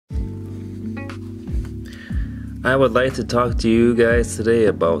I would like to talk to you guys today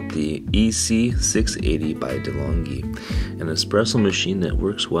about the EC680 by Delonghi, an espresso machine that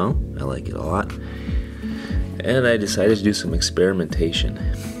works well. I like it a lot, and I decided to do some experimentation.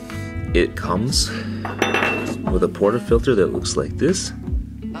 It comes with a portafilter that looks like this,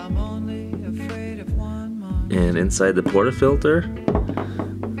 and inside the portafilter,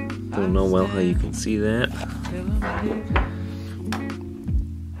 don't know well how you can see that.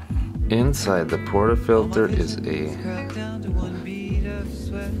 Inside the portafilter is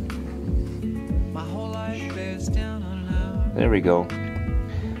there we go.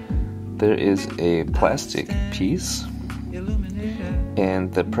 There is a plastic piece,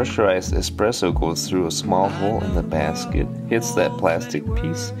 and the pressurized espresso goes through a small hole in the basket, hits that plastic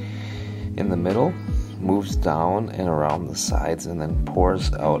piece in the middle, moves down and around the sides, and then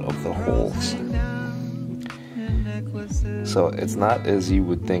pours out of the holes. So it's not as you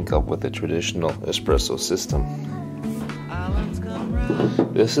would think of with a traditional espresso system.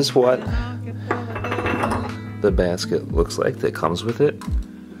 This is what the basket looks like that comes with it.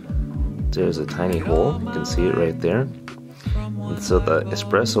 There's a tiny hole, you can see it right there. And so the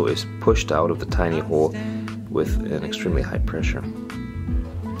espresso is pushed out of the tiny hole with an extremely high pressure.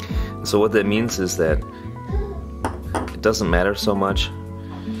 So what that means is that it doesn't matter so much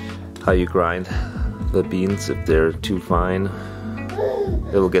how you grind the beans. If they're too fine,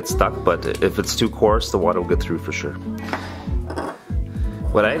 it will get stuck, but if it's too coarse, the water will get through for sure.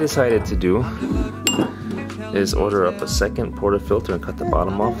 What I decided to do is order up a second portafilter and cut the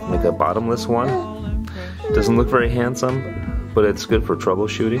bottom off, make a bottomless one. Doesn't look very handsome, but it's good for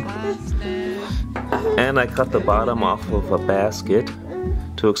troubleshooting. And I cut the bottom off of a basket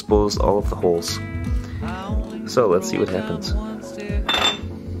to expose all of the holes. So let's see what happens.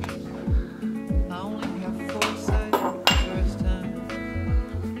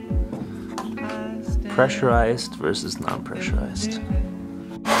 Pressurized versus non-pressurized.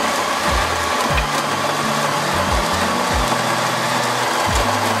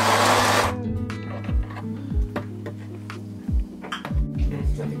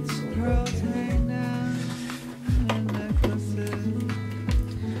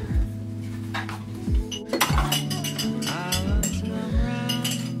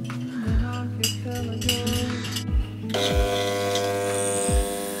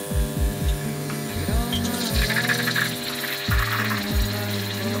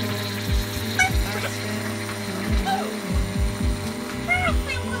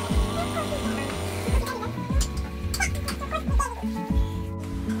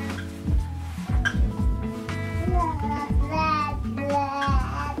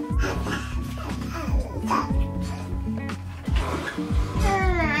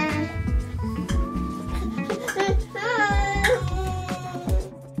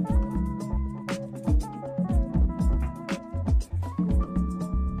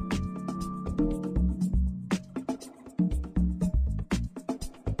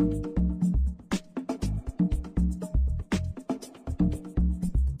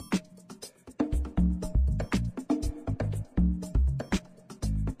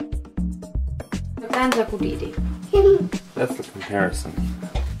 That's the comparison.